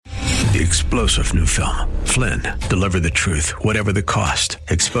The explosive new film, Flynn, deliver the truth, whatever the cost,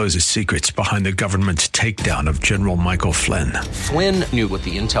 exposes secrets behind the government's takedown of General Michael Flynn. Flynn knew what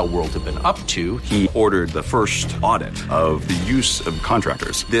the intel world had been up to. He ordered the first audit of the use of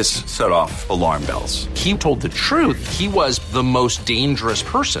contractors. This set off alarm bells. He told the truth. He was the most dangerous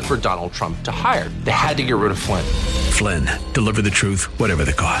person for Donald Trump to hire. They had to get rid of Flynn. Flynn, deliver the truth, whatever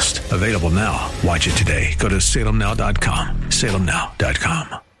the cost. Available now. Watch it today. Go to salemnow.com.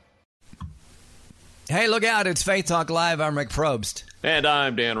 salemnow.com. Hey, look out. It's Faith Talk Live. I'm Rick Probst. And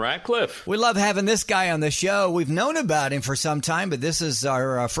I'm Dan Ratcliffe. We love having this guy on the show. We've known about him for some time, but this is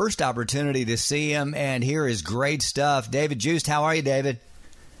our first opportunity to see him and hear his great stuff. David Joost, how are you, David?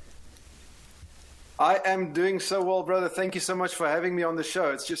 I am doing so well, brother. Thank you so much for having me on the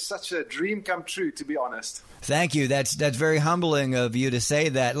show. It's just such a dream come true, to be honest. Thank you. That's very humbling of you to say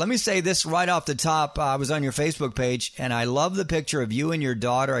that. Let me say this right off the top. I was on your Facebook page, and I love the picture of you and your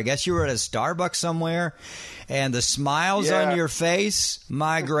daughter. I guess you were at a Starbucks somewhere, and the smiles on your face.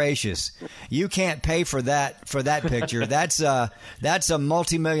 My gracious, you can't pay for that picture. That's a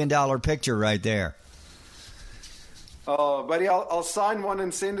multi-million-dollar picture right there. Oh, buddy, I'll sign one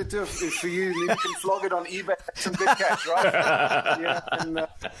and send it to for you. You can flog it on eBay. Some good cash, right? Yeah, and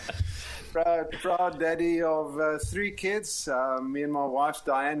proud daddy of 3 kids. Me and my wife,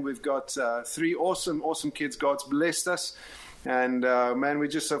 Diane, we've got 3 awesome kids. God's blessed us. And, man, we're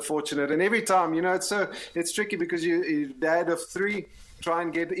just so fortunate. And every time, it's tricky because you're dad of 3. Try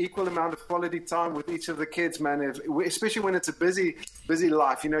and get equal amount of quality time with each of the kids, man. Especially when it's a busy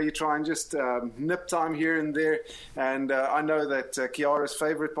life, you try and just nip time here and there. And I know that Kiara's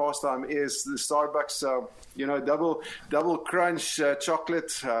favorite pastime is the Starbucks. So, double crunch chocolate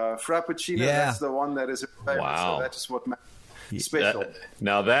frappuccino. Yeah. That's the one that is her favorite. Wow. So that's what special.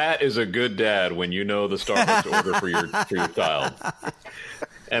 Now that is a good dad when you know the Starbucks order for your child.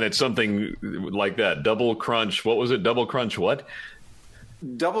 And it's something like that. Double crunch. What was it? Double crunch what?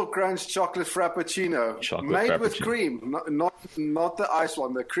 Double crunch chocolate frappuccino, made with cream, not the ice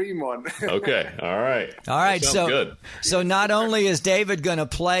one, the cream one. Okay, all right. So good. So not only is David going to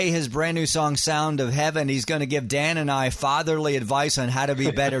play his brand new song "Sound of Heaven," he's going to give Dan and I fatherly advice on how to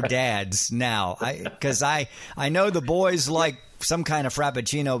be better dads now. Because I know the boys like some kind of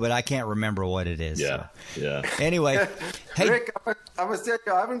frappuccino, but I can't remember what it is. Yeah. Anyway, hey, Rick, I must tell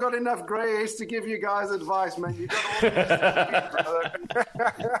you, I haven't got enough gray hairs to give you guys advice, man. You got all the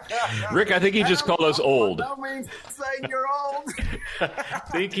brother. Rick, I think he just called us old. That means saying you're old. I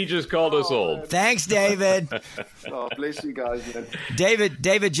think he just called us old. Thanks, David. Oh, bless you guys, man.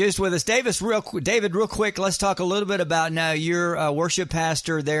 David just with us. David, real quick, let's talk a little bit about now. You're a worship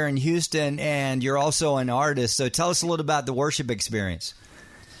pastor there in Houston, and you're also an artist. So tell us a little about the worship experience.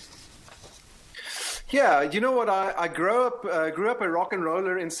 Yeah, you know what? I grew up a rock and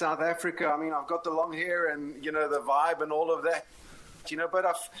roller in South Africa. I mean, I've got the long hair and the vibe and all of that. But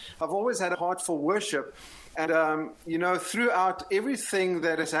I've always had a heart for worship. And, throughout everything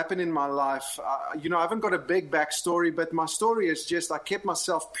that has happened in my life, I haven't got a big backstory, but my story is just I kept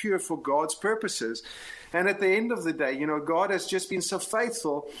myself pure for God's purposes. And at the end of the day, God has just been so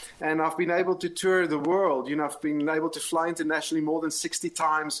faithful, and I've been able to tour the world. I've been able to fly internationally more than 60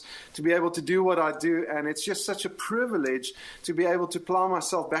 times to be able to do what I do. And it's just such a privilege to be able to plow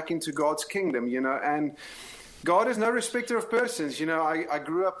myself back into God's kingdom, and God is no respecter of persons. I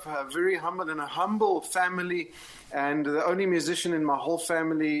grew up very humble in a humble family, and the only musician in my whole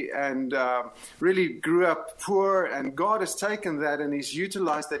family, and really grew up poor. And God has taken that and He's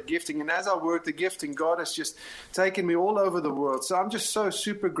utilized that gifting. And as I work the gifting, God has just taken me all over the world. So I'm just so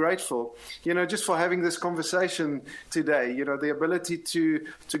super grateful, just for having this conversation today. The ability to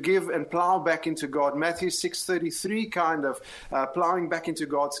give and plow back into God. Matthew 6:33 kind of plowing back into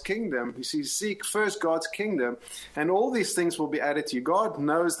God's kingdom. You see, seek first God's kingdom, and all these things will be added to you. God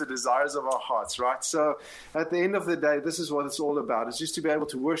knows the desires of our hearts, right? So at the end of the day, this is what it's all about. It's just to be able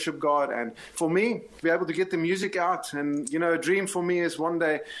to worship God, and for me, to be able to get the music out. And a dream for me is one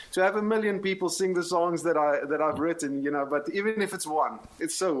day to have 1 million people sing the songs that I've written. But even if it's one,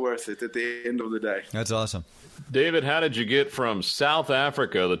 it's so worth it at the end of the day. That's awesome. David, how did you get from South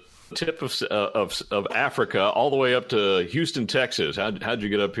Africa, the tip of Africa, all the way up to Houston, Texas? How'd you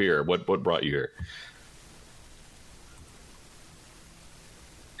get up here? What brought you here?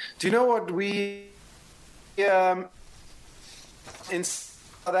 Do you know what in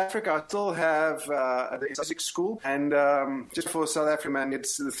South Africa, I still have the music school, and just for South Africa, man,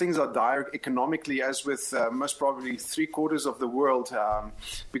 the things are dire economically, as with most probably 3/4 of the world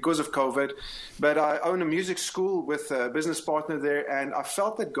because of COVID. But I own a music school with a business partner there, and I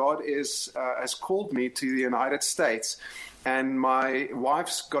felt that God has called me to the United States. And my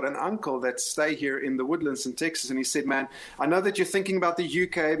wife's got an uncle that stay here in the Woodlands in Texas. And he said, man, I know that you're thinking about the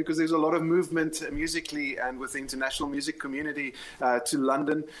UK because there's a lot of movement musically and with the international music community to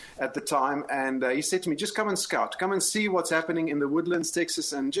London at the time. And he said to me, just come and scout, come and see what's happening in the Woodlands,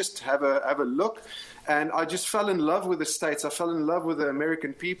 Texas, and just have a look. And I just fell in love with the States. I fell in love with the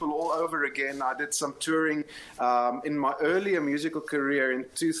American people all over again. I did some touring in my earlier musical career in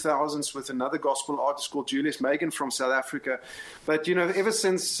 2000s with another gospel artist called Julius Megan from South Africa. But, you know, ever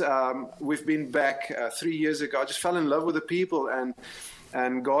since we've been back 3 years ago, I just fell in love with the people.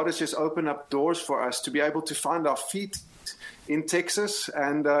 And God has just opened up doors for us to be able to find our feet in Texas,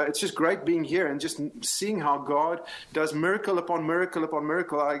 and it's just great being here and just seeing how God does miracle upon miracle upon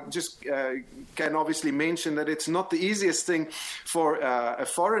miracle. I just can obviously mention that it's not the easiest thing for a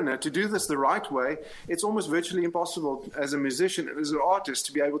foreigner to do this the right way. It's almost virtually impossible as a musician and as an artist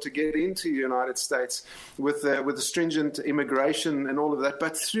to be able to get into the United States with the stringent immigration and all of that.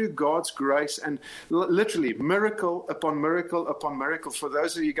 But through God's grace and literally miracle upon miracle upon miracle. For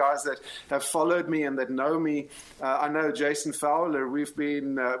those of you guys that have followed me and that know me, I know Jason Fowler, we've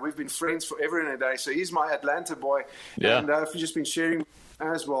been friends forever and a day. So he's my Atlanta boy, and I've just been sharing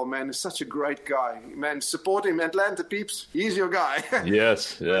as well. Man, he's such a great guy. Man, support him, Atlanta peeps. He's your guy.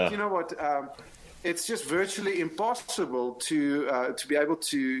 Yes, yeah. But you know what? It's just virtually impossible to be able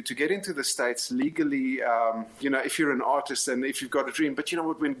to get into the States legally, you know, if you're an artist and if you've got a dream. But you know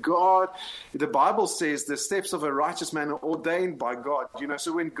what, when God, the Bible says the steps of a righteous man are ordained by God, you know,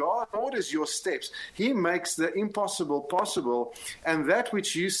 so when God orders your steps, he makes the impossible possible, and that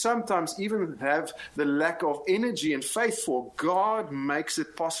which you sometimes even have the lack of energy and faith for, God makes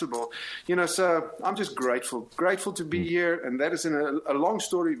it possible. You know, so I'm just grateful to be here, and that is in a long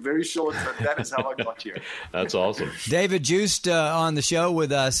story, very short, but that is how I got here. That's awesome. David Joost on the show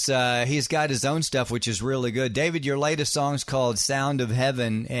with us. He's got his own stuff, which is really good. David, your latest song's called Sound of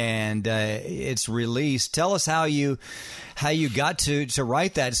Heaven, and it's released. Tell us how you got to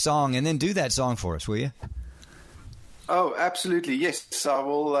write that song, and then do that song for us, will you? Oh, absolutely. Yes, I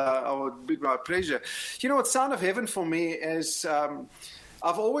will. I would be my pleasure. You know what, Sound of Heaven for me is...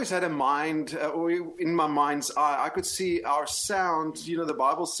 I've always had a mind, or in my mind's eye, I could see our sound. You know, the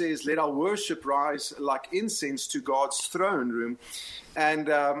Bible says, let our worship rise like incense to God's throne room. And,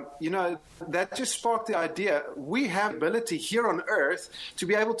 you know, that just sparked the idea. We have ability here on earth to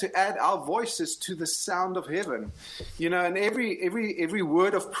be able to add our voices to the sound of heaven. You know, and every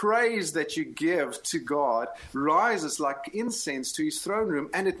word of praise that you give to God rises like incense to his throne room,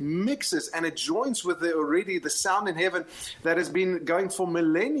 and it mixes and it joins with the sound in heaven that has been going for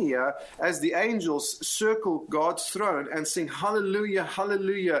millennia as the angels circle God's throne and sing hallelujah,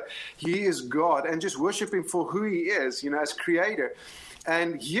 hallelujah, he is God, and just worship him for who he is, you know, as creator.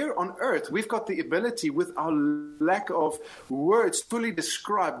 And here on earth, we've got the ability, with our lack of words fully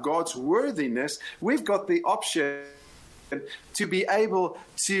describe God's worthiness, we've got the option to be able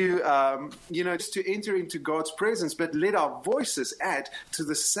to, you know, just to enter into God's presence, but let our voices add to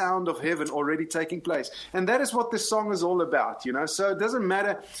the sound of heaven already taking place. And that is what this song is all about, you know. So it doesn't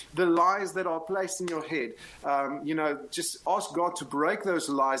matter the lies that are placed in your head. You know, just ask God to break those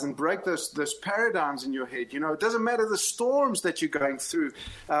lies and break those paradigms in your head. You know, it doesn't matter the storms that you're going through.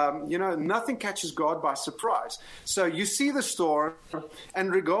 You know, nothing catches God by surprise. So you see the storm,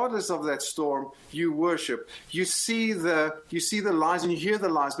 and regardless of that storm, you worship. You see the lies and you hear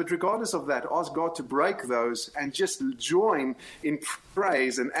the lies, but regardless of that, ask God to break those and just join in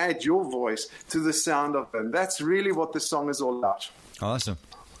praise and add your voice to the sound of them. That's really what the song is all about. Awesome.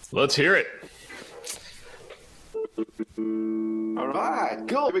 Let's hear it. All right,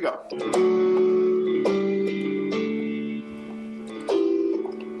 cool. Here we go.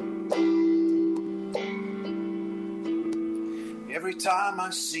 Every time I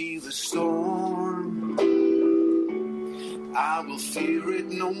see the storm, I will fear it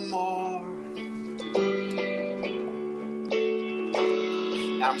no more.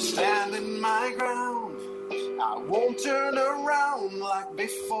 I'm standing my ground. I won't turn around like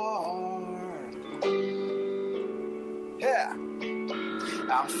before. Yeah,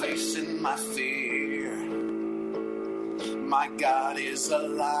 I'm facing my fear. My God is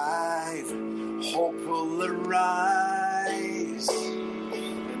alive. Hope will arise.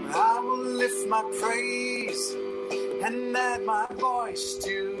 And I will lift my praise and add my voice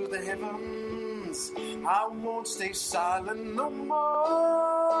to the heavens. I won't stay silent no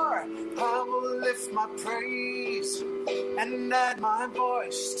more. I will lift my praise and add my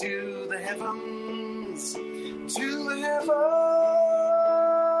voice to the heavens. To the heavens.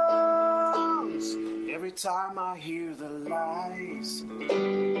 Every time I hear the lies,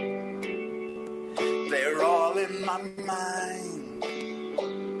 they're all in my mind.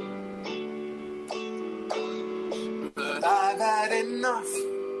 But I've had enough.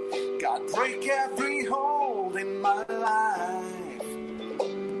 God, break every hold in my life.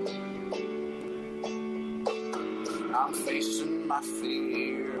 I'm facing my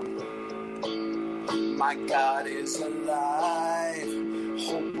fear. My God is alive.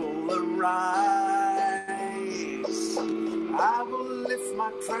 Hope will arise. I will lift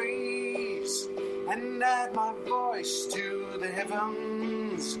my praise and add my voice to the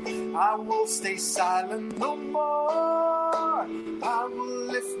heavens. I will stay silent no more. I will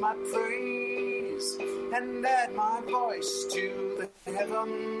lift my praise and add my voice to the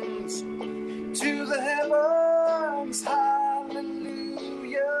heavens. To the heavens,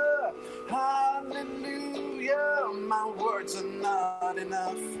 hallelujah, hallelujah. My words are not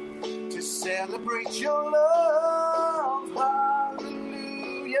enough to celebrate your love.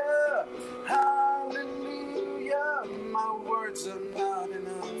 Hallelujah, hallelujah. My words are not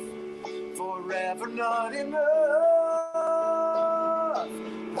enough, forever not enough.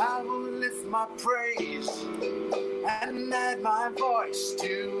 I will lift my praise and add my voice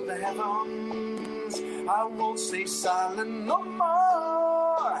to the heavens. I won't stay silent no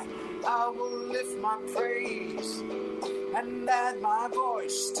more. I will lift my praise and add my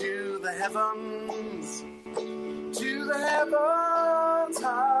voice to the heavens. To the heavens,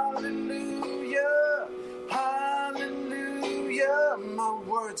 hallelujah, hallelujah. My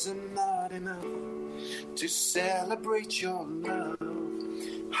words are not enough to celebrate your love.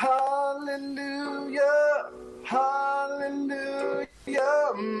 Hallelujah, hallelujah.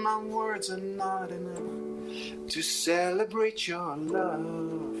 My words are not enough to celebrate your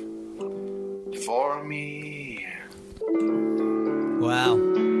love for me. Wow.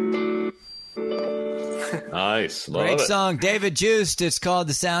 Nice. Love Great it. song. David Joost. It's called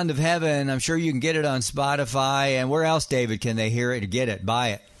The Sound of Heaven. I'm sure you can get it on Spotify. And where else, David, can they hear it or get it, buy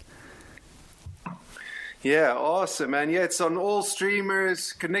it? Yeah, awesome, man. Yeah, it's on all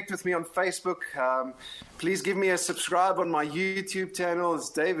streamers. Connect with me on Facebook. Please give me a subscribe on my YouTube channel.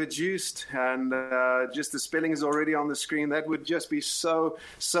 It's David Joost, and just the spelling is already on the screen. That would just be so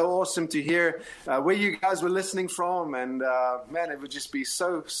awesome to hear where you guys were listening from, and man, it would just be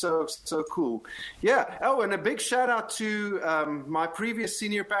so cool. Yeah. Oh, and a big shout out to my previous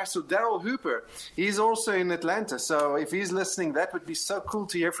senior pastor, Daryl Hooper. He's also in Atlanta, so if he's listening, that would be so cool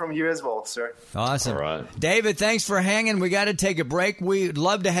to hear from you as well, sir. Awesome. All right. David, thanks for hanging. We got to take a break. We'd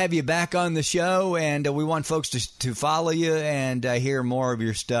love to have you back on the show, and we want folks to follow you and hear more of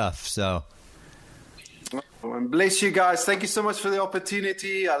your stuff. So, and bless you guys. Thank you so much for the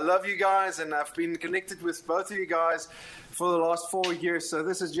opportunity. I love you guys, and I've been connected with both of you guys for the last 4 years. So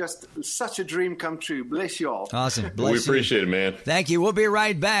this is just such a dream come true. Bless you all. Awesome. Bless We appreciate it, man. Thank you. We'll be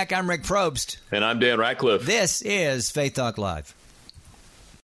right back. I'm Rick Probst. And I'm Dan Ratcliffe. This is Faith Talk Live.